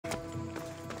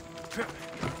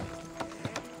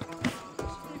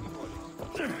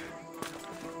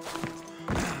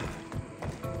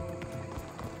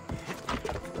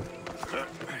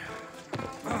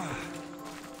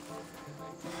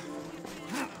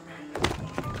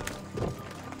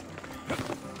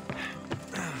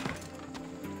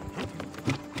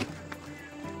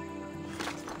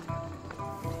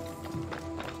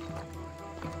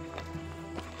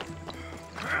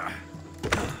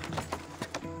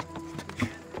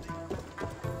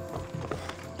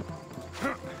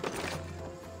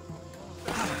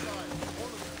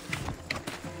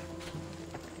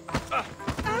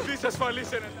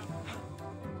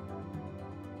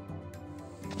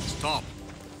Stop.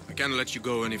 I can't let you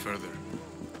go any further.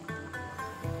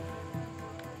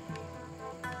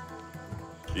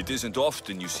 It isn't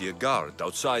often you see a guard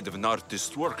outside of an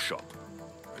artist's workshop.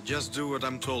 I just do what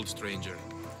I'm told, stranger.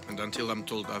 And until I'm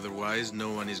told otherwise,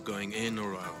 no one is going in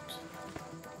or out.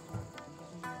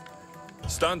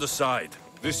 Stand aside.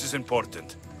 This is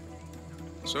important.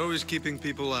 So is keeping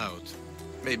people out.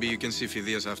 Maybe you can see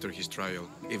Phidias after his trial,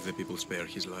 if the people spare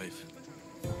his life.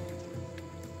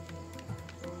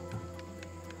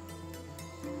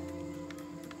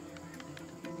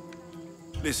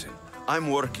 Listen,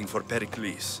 I'm working for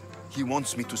Pericles. He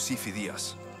wants me to see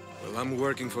Phidias. Well, I'm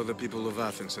working for the people of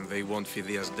Athens, and they want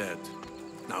Phidias dead.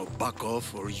 Now back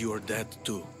off, or you're dead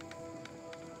too.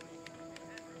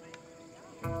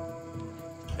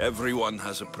 Everyone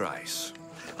has a price.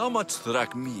 How much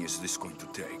drachmae is this going to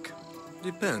take?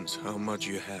 Depends how much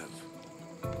you have.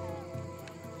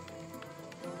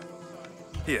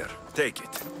 Here, take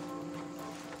it.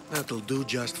 That'll do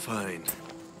just fine.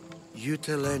 You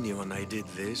tell anyone I did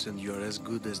this, and you're as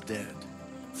good as dead.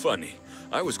 Funny.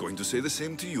 I was going to say the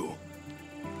same to you.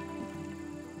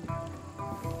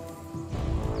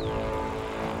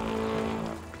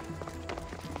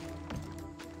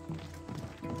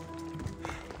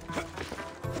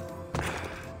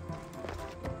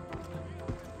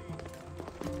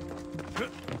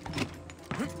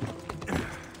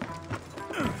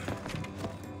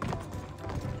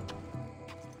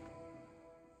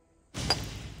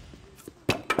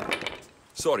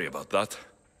 Sorry about that.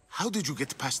 How did you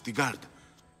get past the guard?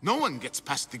 No one gets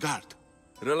past the guard.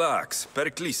 Relax.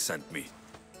 Pericles sent me.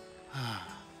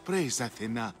 Praise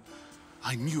Athena.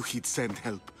 I knew he'd send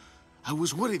help. I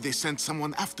was worried they sent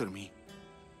someone after me.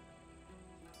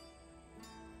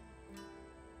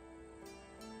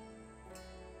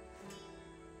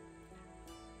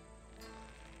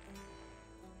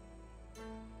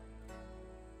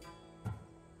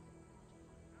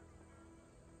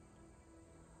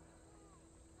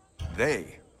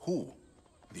 They? Who?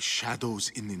 The shadows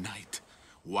in the night.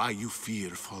 Why you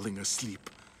fear falling asleep?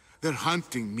 They're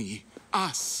hunting me.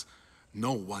 Us.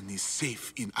 No one is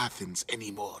safe in Athens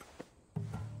anymore.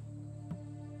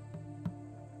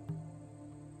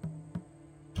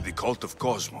 The cult of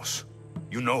Cosmos.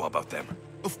 You know about them.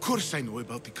 Of course I know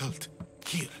about the cult.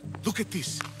 Here, look at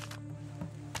this.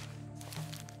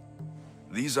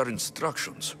 These are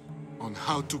instructions. On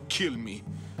how to kill me.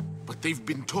 But they've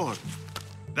been torn.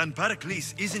 Then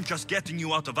Pericles isn't just getting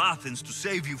you out of Athens to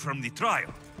save you from the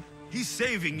trial. He's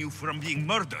saving you from being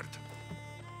murdered.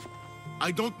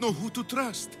 I don't know who to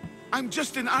trust. I'm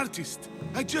just an artist.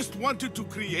 I just wanted to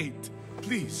create.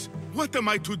 Please, what am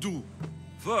I to do?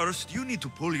 First, you need to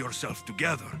pull yourself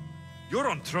together. You're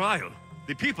on trial.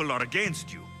 The people are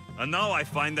against you. And now I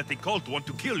find that the cult want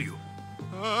to kill you.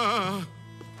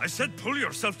 I said pull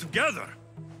yourself together.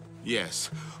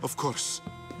 Yes, of course.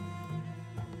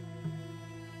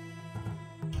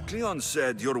 Cleon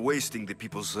said you're wasting the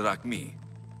people's drachmae.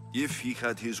 If he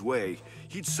had his way,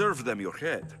 he'd serve them your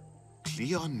head.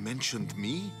 Cleon mentioned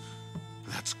me?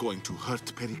 That's going to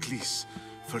hurt Pericles.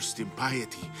 First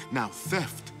impiety, now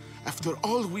theft. After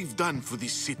all we've done for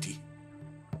this city.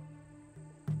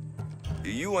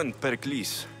 You and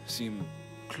Pericles seem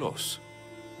close.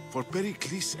 For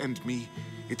Pericles and me,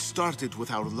 it started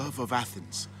with our love of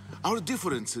Athens. Our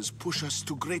differences push us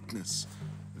to greatness.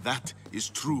 That is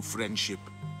true friendship.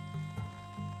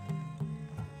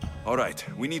 All right,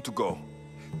 we need to go.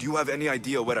 Do you have any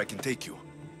idea where I can take you?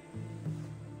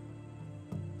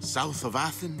 South of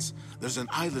Athens, there's an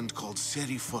island called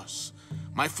Seriphos.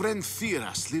 My friend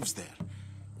Theras lives there.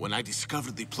 When I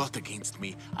discovered the plot against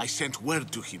me, I sent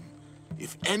word to him.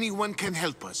 If anyone can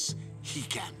help us, he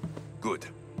can. Good.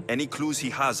 Any clues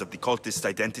he has of the cultist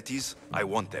identities, I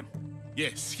want them.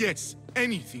 Yes,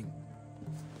 anything.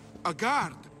 A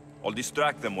guard. I'll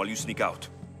distract them while you sneak out.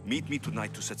 Meet me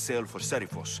tonight to set sail for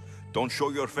Seriphos. Don't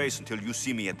show your face until you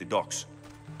see me at the docks.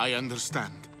 I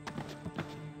understand.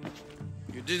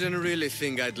 You didn't really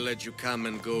think I'd let you come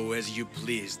and go as you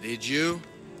please, did you?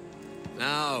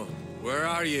 Now, where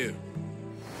are you?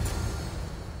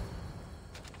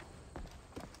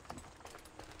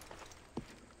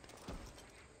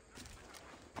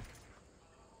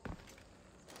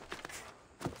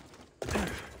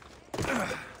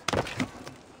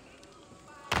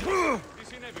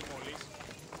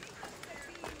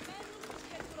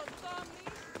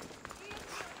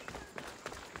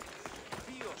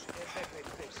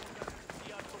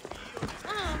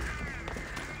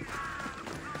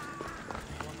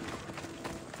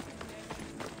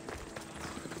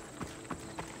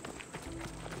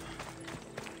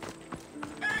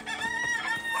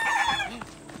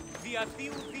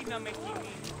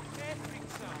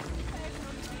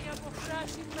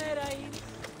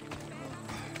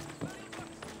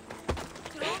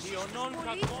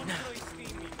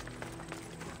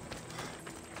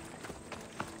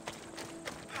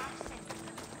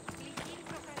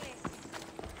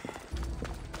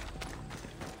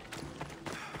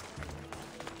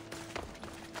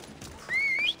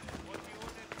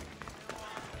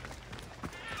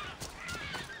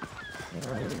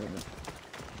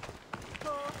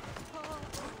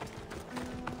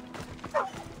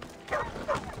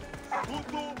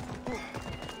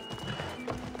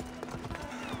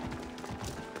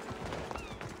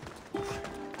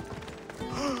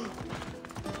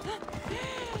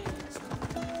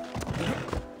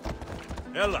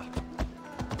 Ella!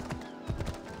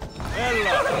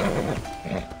 Ella!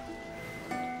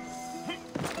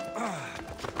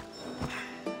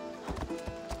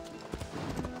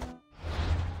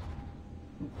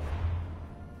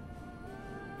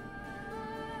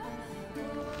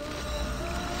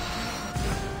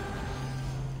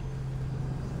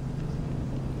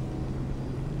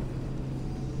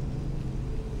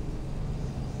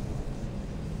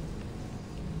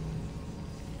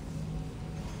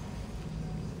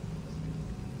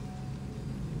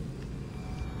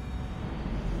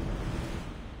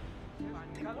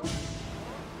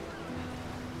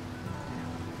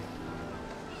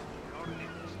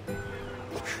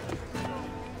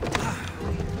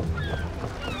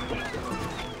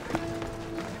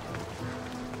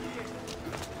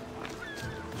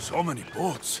 So many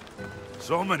boats.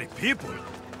 So many people.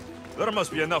 There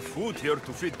must be enough food here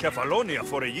to feed Kefalonia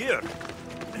for a year.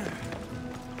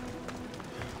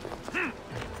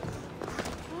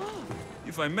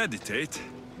 If I meditate,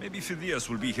 maybe Phidias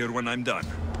will be here when I'm done.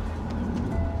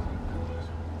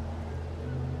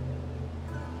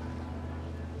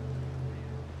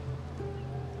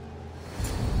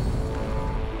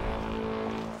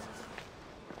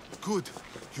 Good.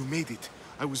 You made it.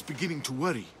 I was beginning to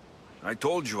worry. I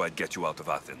told you I'd get you out of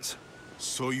Athens.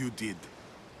 So you did.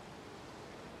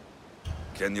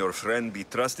 Can your friend be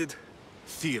trusted?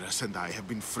 Theras and I have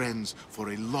been friends for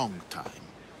a long time.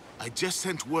 I just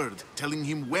sent word telling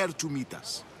him where to meet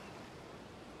us.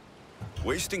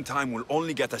 Wasting time will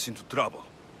only get us into trouble.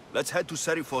 Let's head to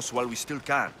Serifos while we still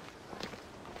can.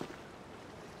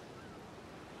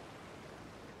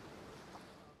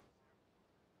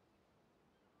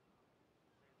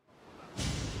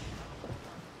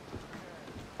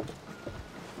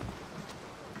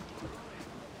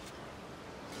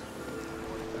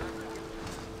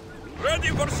 Ready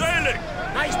for sailing!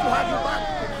 Nice to have you back,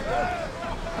 Commander.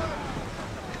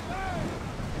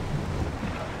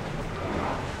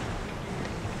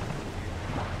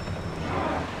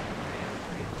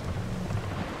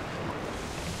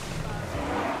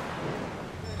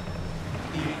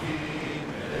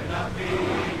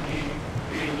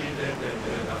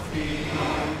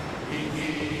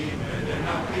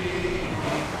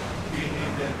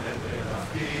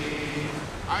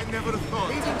 I never thought...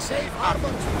 Leaving safe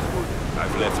harbors was good.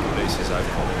 I've left places I've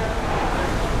come.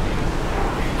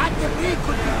 That debris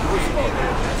could be useful.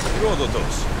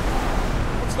 Herodotus.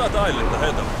 What's that island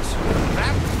ahead of us?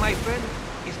 That, my friend,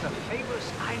 is the famous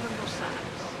island of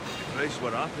Sands. The place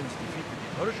where Athens defeated the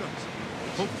Persians.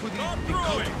 Hopefully, Stop the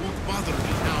cult rowing! won't bother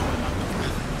me now I'm out of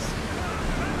Athens.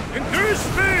 Increase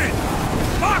speed!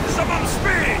 Maximum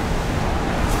speed!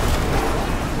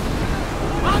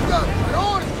 Commander, my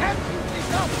oars can't keep this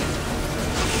up.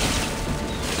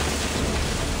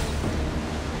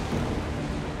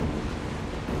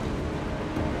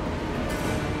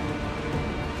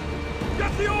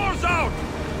 Get the oars out!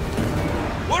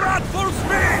 We're at full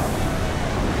speed!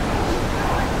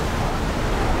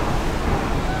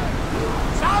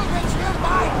 Salvage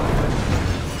nearby.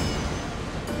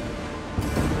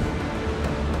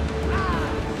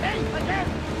 Safe again.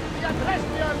 We address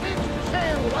we are ready to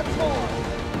sail once more.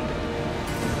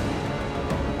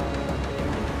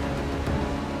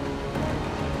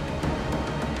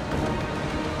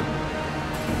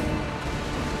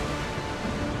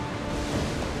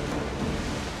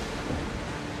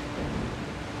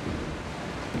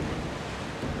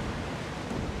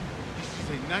 This is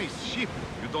a nice ship.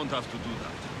 You don't have to do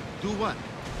that. Do what?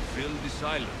 Fill the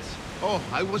silence. Oh,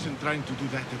 I wasn't trying to do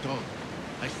that at all.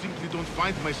 I simply don't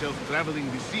find myself traveling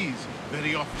the seas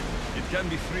very often. It can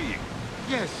be freeing.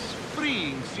 Yes,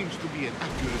 freeing seems to be an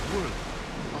accurate word.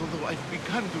 Although I've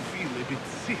begun to feel a bit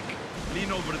sick.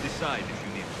 Lean over the side if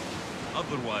you need to.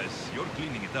 Otherwise, you're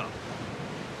cleaning it up.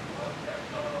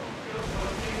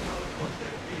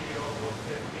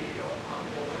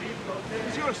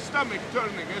 Is your stomach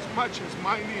turning as much as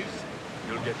mine is?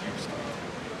 You'll get used to it.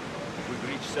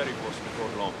 We'll reach Serifos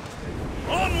before long.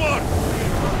 Onward!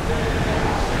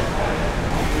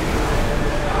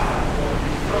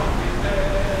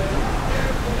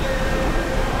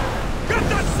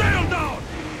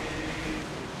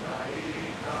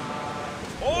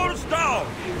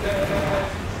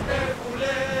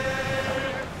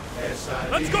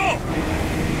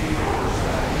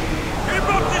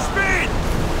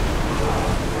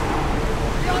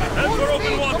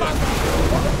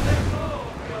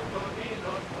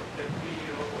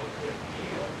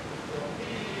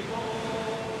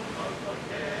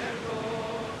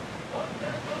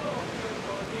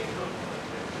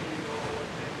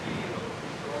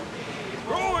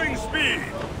 speed!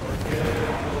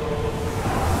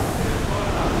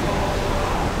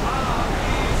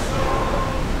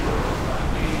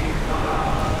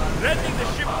 Ready the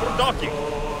ship for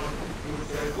docking!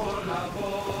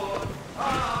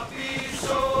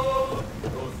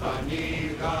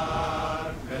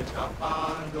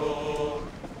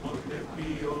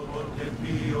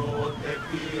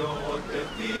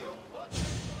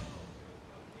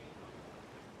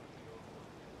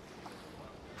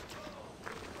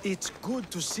 It's good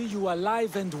to see you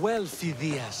alive and well,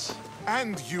 Phidias.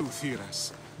 And you,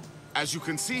 Theras. As you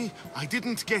can see, I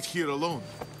didn't get here alone.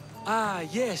 Ah,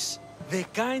 yes. The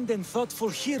kind and thoughtful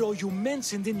hero you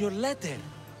mentioned in your letter.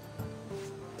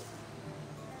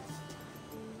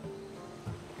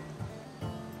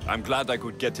 I'm glad I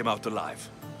could get him out alive.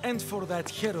 And for that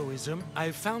heroism, I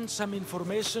found some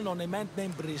information on a man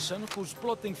named Brisson who's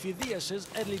plotting Phidias'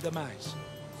 early demise.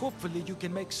 Hopefully you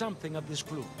can make something of this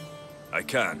clue. I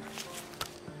can.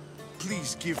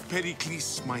 Please give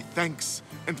Pericles my thanks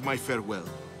and my farewell.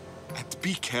 And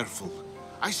be careful.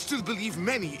 I still believe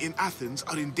many in Athens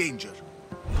are in danger.